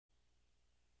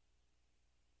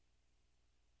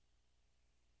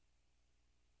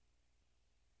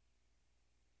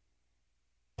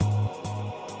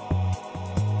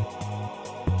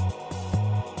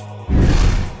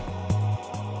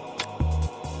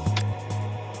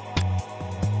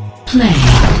Play.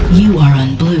 You are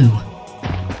on blue.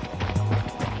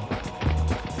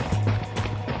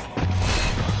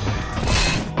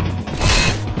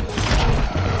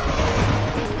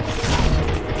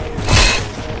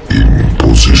 In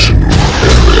position.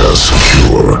 Area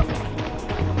secure.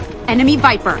 Enemy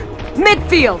Viper.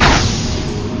 Midfield!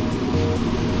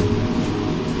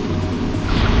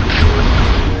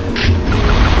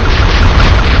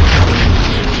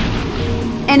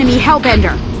 Enemy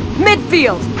Hellbender.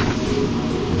 Midfield!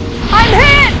 I'm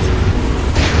hit!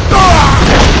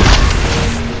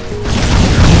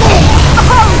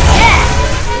 Oh, yeah!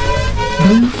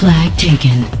 Blue flag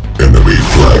taken. Enemy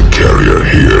flag carrier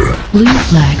here. Blue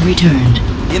flag returned.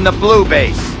 In the blue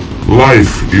base.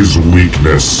 Life is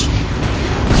weakness.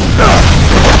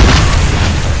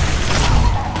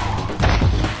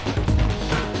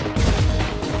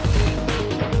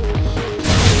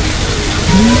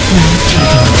 Blue flag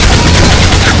taken.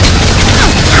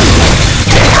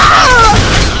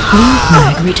 Blue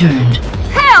flag returned.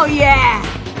 Hell yeah!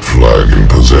 Flag in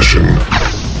possession.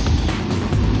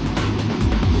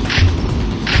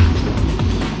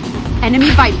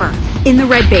 Enemy Viper. In the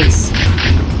red base.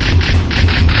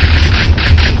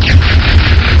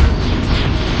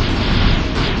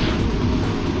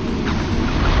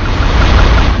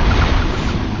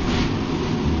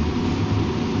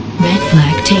 Red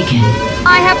flag taken.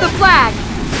 I have the flag!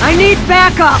 I need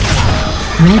backup!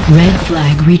 Red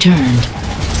flag returned.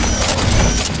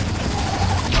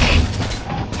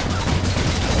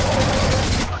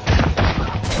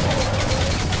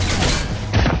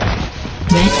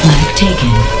 Red flag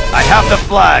taken. I have the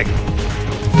flag.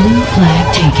 Blue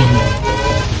flag taken.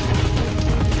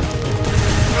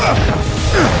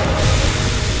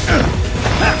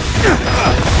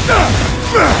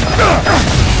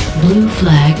 Blue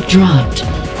flag dropped.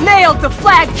 Nailed the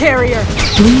flag carrier!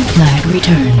 Blue flag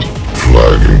returned.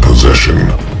 Flag in possession.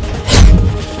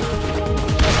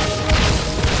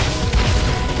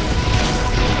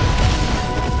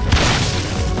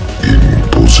 In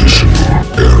position.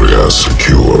 Area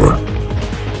secure.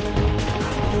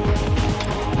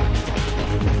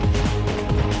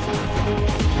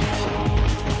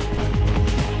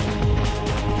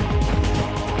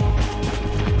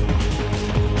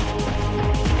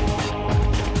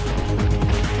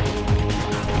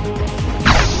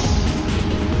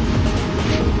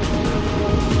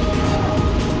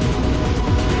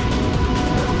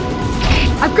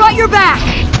 I've got your back!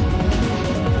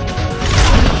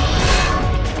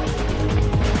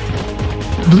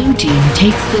 Blue team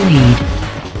takes the lead.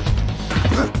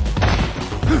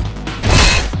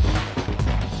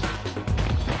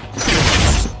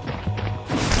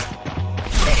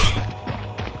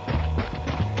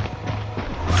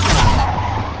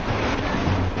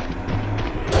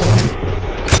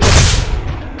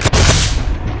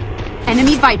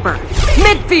 Enemy Viper.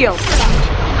 Midfield!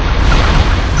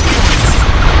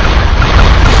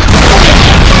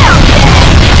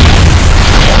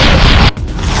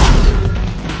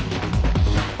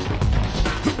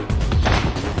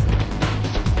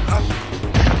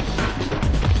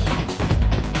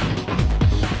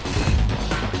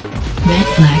 Red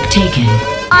flag taken.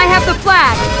 I have the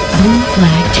flag! Blue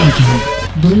flag taken.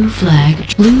 Blue flag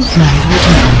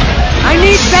returned. I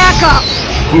need backup!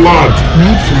 Blood.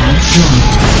 Red flag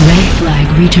dropped. Red flag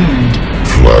returned.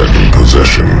 Flag in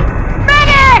possession.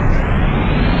 Medic!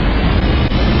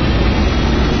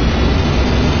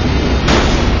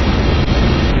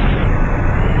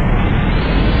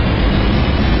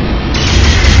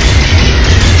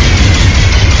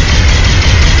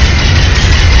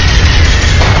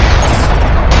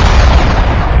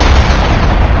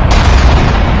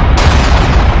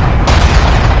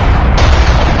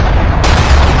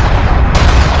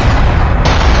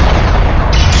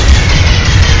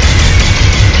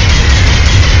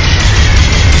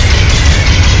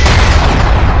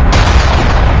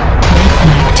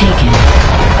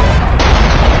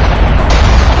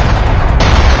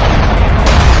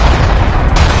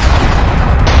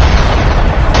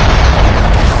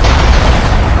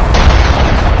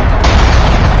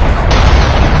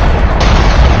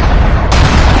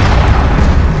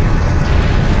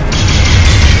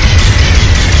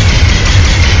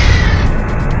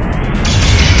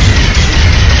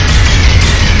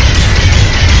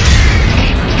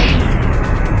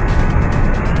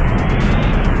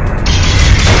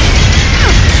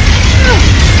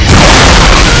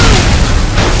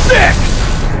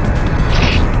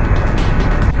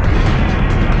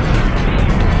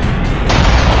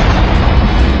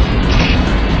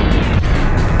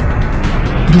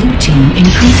 Blue team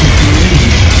increases the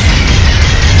lead.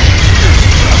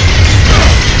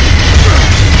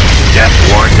 Death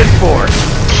warrant enforced.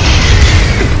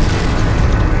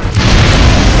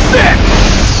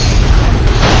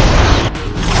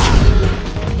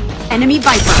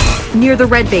 near the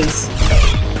red base.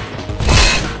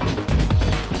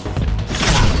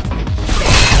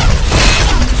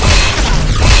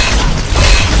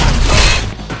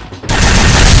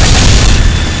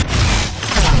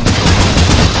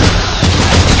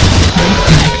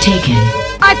 Flag taken.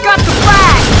 I've got the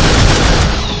flag!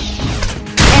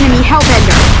 Enemy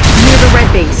Hellbender, near the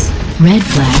red base. Red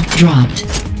flag dropped.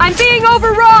 I'm being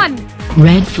overrun!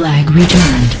 Red flag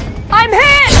returned. I'm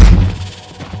hit!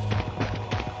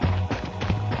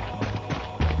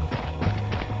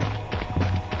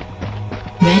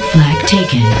 Red flag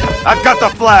taken. I've got the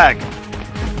flag!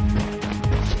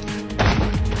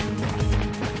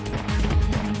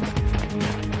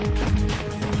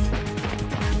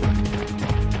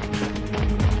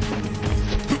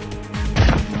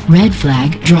 Red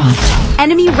flag dropped.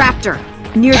 Enemy Raptor,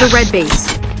 near the red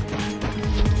base.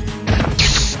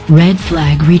 Red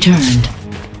flag returned.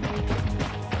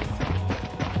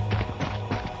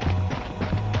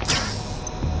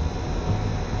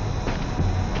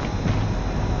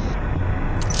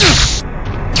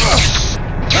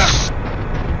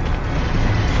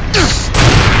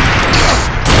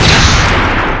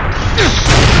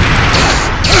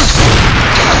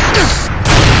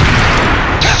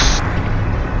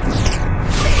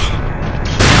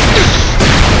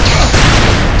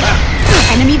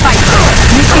 Enemy Viper,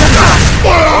 nuclear blast.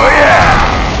 Oh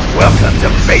yeah! Welcome to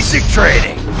basic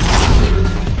training!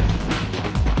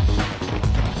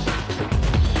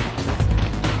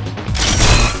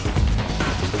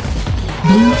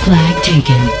 Blue flag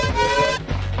taken.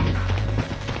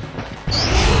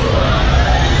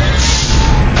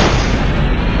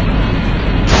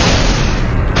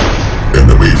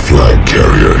 Enemy flag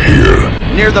carrier here.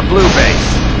 Near the blue base.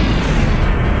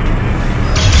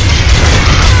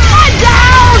 I'm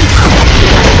down!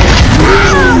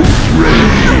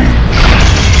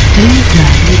 Blue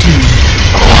flag returned.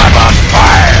 Oh, I'm on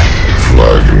fire!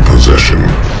 Flag in possession.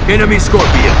 Enemy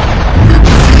Scorpion.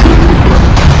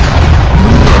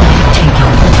 Blue flag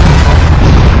taken.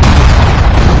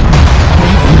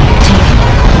 Red flag taken.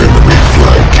 Enemy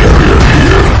flag carrier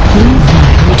here. Blue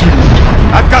flag returned.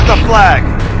 I've got the flag!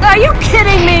 Are you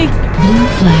kidding me? Blue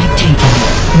flag taken.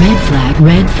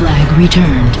 Red flag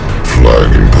returned. Flag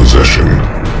in possession.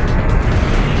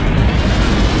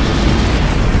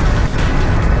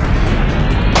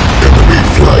 Enemy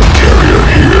flag carrier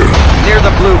here. Near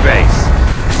the blue base.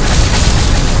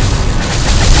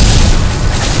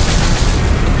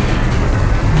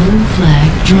 Blue flag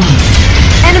dropped.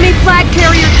 Enemy flag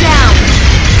carrier down.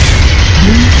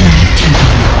 Blue flag taken.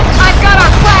 I've got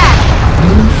our flag!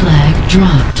 Blue flag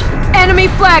dropped. Enemy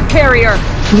flag carrier.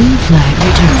 Blue flag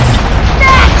returned.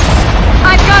 Next!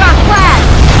 I've got our flag!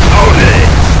 Own it!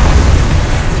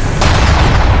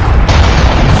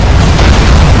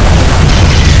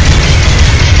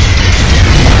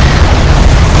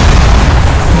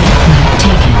 Red flag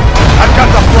taken. I've got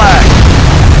the flag!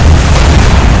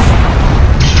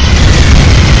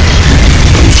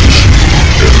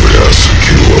 Area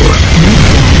secure. Red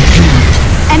flag dropped.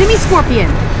 Enemy Scorpion.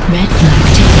 Red flag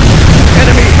taken.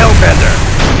 Enemy Hellbender.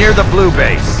 Near the blue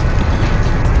base.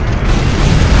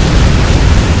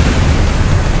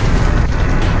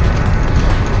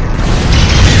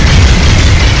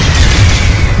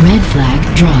 Red flag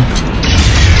dropped.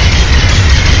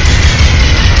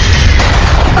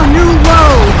 A new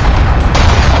low.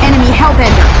 Enemy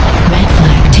Hellbender. Red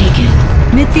flag taken.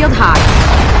 Midfield high.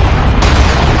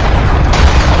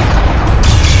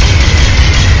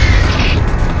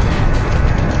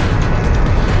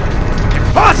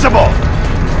 Impossible!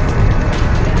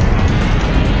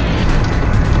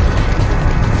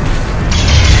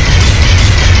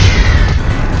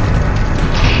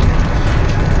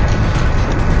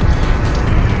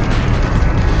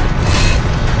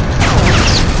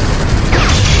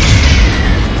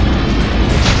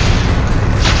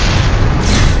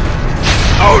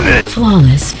 Own it!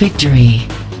 Flawless victory.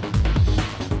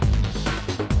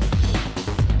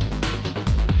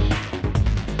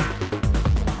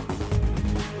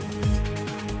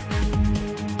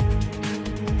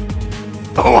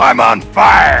 Oh, I'm on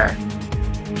fire!